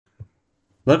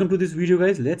Welcome to this video,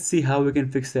 guys. Let's see how we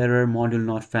can fix the error module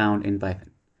not found in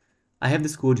Python. I have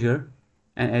this code here,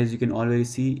 and as you can already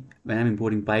see, when I'm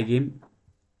importing pygame,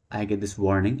 I get this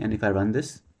warning, and if I run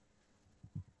this,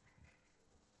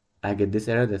 I get this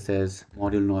error that says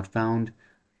module not found,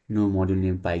 no module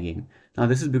name pygame. Now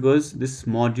this is because this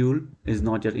module is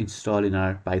not yet installed in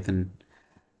our Python.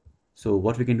 So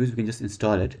what we can do is we can just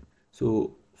install it.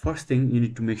 So first thing you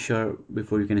need to make sure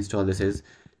before you can install this is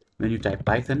when you type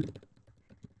Python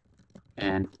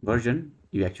and version,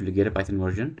 you actually get a Python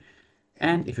version.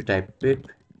 And if you type pip,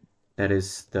 that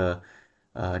is the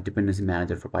dependency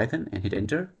manager for Python, and hit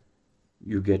enter,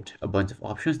 you get a bunch of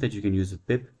options that you can use with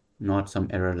pip, not some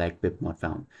error like pip not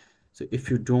found. So if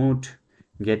you don't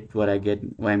get what I'm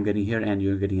getting here, and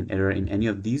you're getting an error in any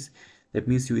of these, that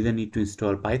means you either need to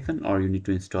install Python, or you need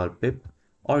to install pip,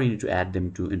 or you need to add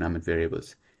them to environment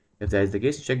variables. If that is the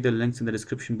case, check the links in the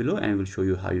description below, and I will show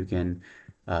you how you can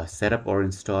set up or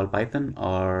install Python,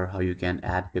 or how you can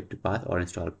add pip to path or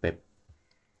install pip.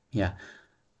 Yeah,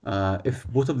 if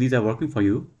both of these are working for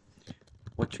you,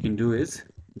 what you can do is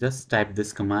just type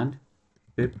this command,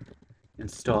 pip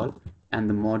install, and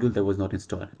the module that was not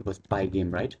installed, it was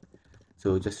pygame, right?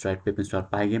 So just write pip install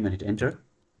pygame and hit enter.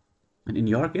 And in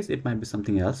your case, it might be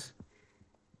something else,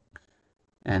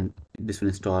 and this will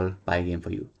install pygame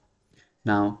for you.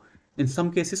 Now, in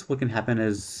some cases, what can happen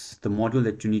is the module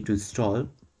that you need to install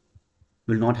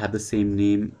will not have the same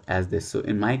name as this. So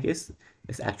in my case,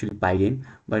 it's actually pygame,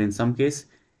 but in some case,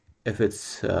 if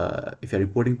you're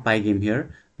importing pygame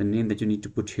here, the name that you need to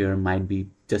put here might be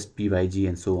just pyg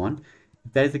and so on.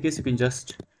 If that is the case, you can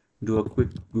just do a quick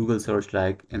Google search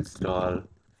like install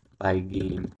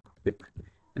pygame pip,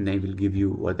 and then it will give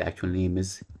you what the actual name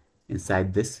is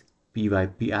inside this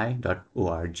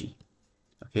pypi.org.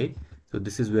 Okay, so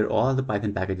this is where all the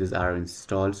Python packages are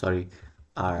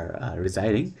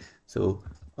residing. So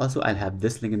also I'll have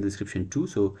this link in the description too,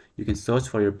 so you can search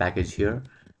for your package here.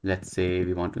 Let's say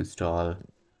we want to install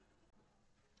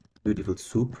beautiful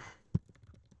soup.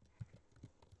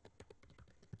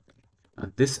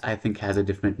 This I think has a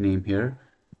different name here.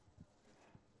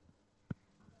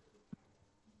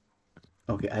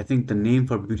 Okay, I think the name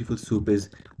for beautiful soup is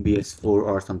BS4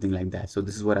 or something like that. So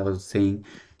this is what I was saying.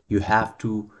 You have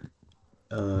to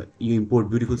you import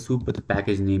beautiful soup, but the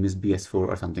package name is BS4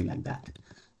 or something like that.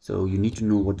 So you need to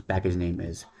know what the package name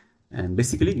is. And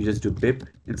basically you just do pip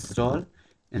install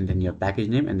and then your package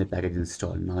name and the package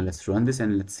install. Now let's run this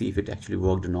and let's see if it actually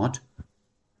worked or not.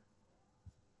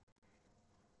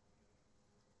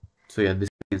 So yeah, this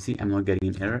you can see I'm not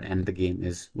getting an error and the game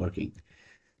is working.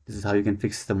 This is how you can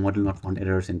fix the module not found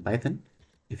errors in Python.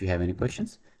 If you have any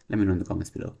questions, let me know in the comments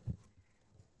below.